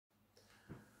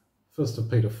1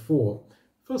 Peter 4.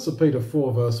 1 Peter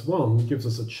 4 verse 1 gives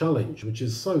us a challenge which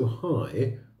is so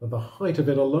high that the height of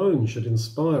it alone should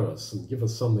inspire us and give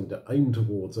us something to aim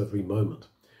towards every moment.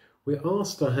 We're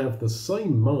asked to have the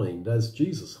same mind as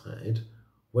Jesus had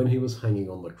when he was hanging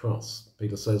on the cross.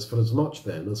 Peter says, "Forasmuch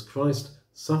then as Christ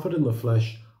suffered in the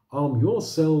flesh, arm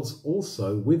yourselves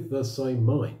also with the same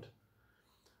mind."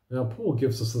 Now Paul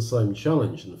gives us the same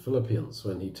challenge in Philippians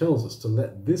when he tells us to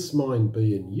let this mind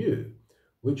be in you,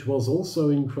 which was also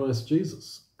in Christ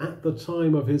Jesus at the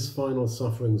time of his final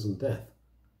sufferings and death.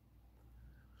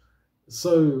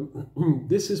 So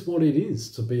this is what it is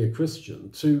to be a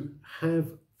Christian, to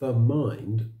have the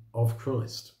mind of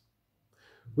Christ.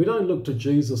 We don't look to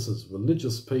Jesus as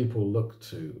religious people look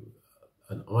to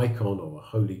an icon or a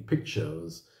holy picture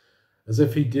as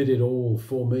if he did it all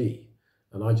for me,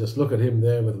 and I just look at him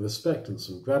there with respect and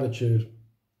some gratitude.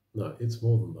 No, it's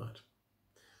more than that.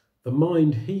 The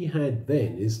mind he had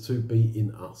then is to be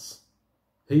in us.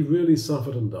 He really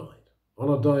suffered and died on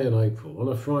a day in April, on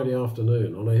a Friday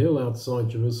afternoon, on a hill outside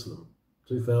Jerusalem,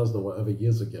 2,000 or whatever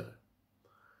years ago.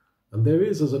 And there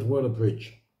is, as it were, a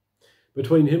bridge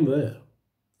between him there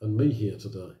and me here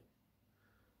today.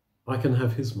 I can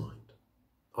have his mind.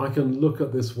 I can look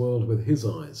at this world with his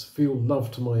eyes, feel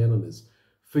love to my enemies,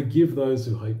 forgive those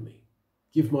who hate me,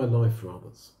 give my life for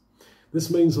others. This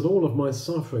means that all of my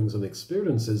sufferings and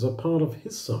experiences are part of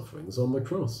his sufferings on the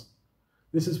cross.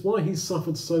 This is why he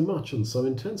suffered so much and so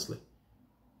intensely,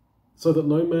 so that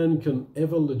no man can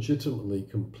ever legitimately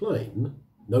complain,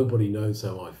 "Nobody knows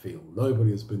how I feel.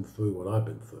 Nobody has been through what I've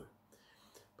been through."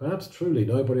 Perhaps truly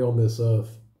nobody on this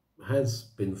earth has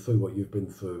been through what you've been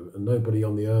through, and nobody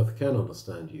on the earth can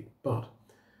understand you. But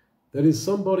there is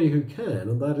somebody who can,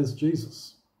 and that is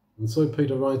Jesus. And so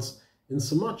Peter writes,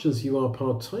 "Insomuch as you are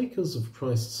partakers of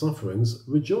Christ's sufferings,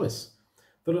 rejoice,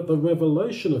 that at the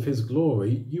revelation of his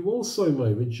glory you also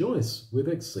may rejoice with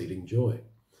exceeding joy."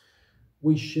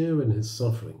 We share in his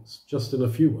sufferings, just in a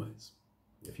few ways.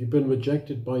 If you've been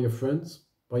rejected by your friends,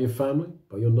 by your family,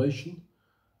 by your nation,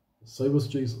 so was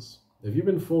Jesus. Have you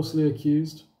been falsely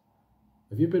accused?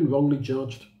 Have you been wrongly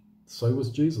judged? So was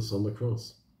Jesus on the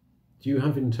cross. Do you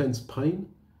have intense pain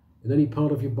in any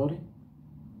part of your body?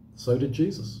 So did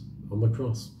Jesus on the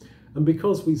cross. And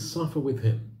because we suffer with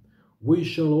him, we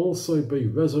shall also be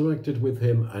resurrected with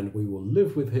him, and we will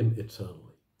live with him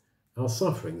eternally. Our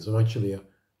sufferings are actually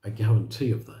a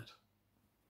guarantee of that.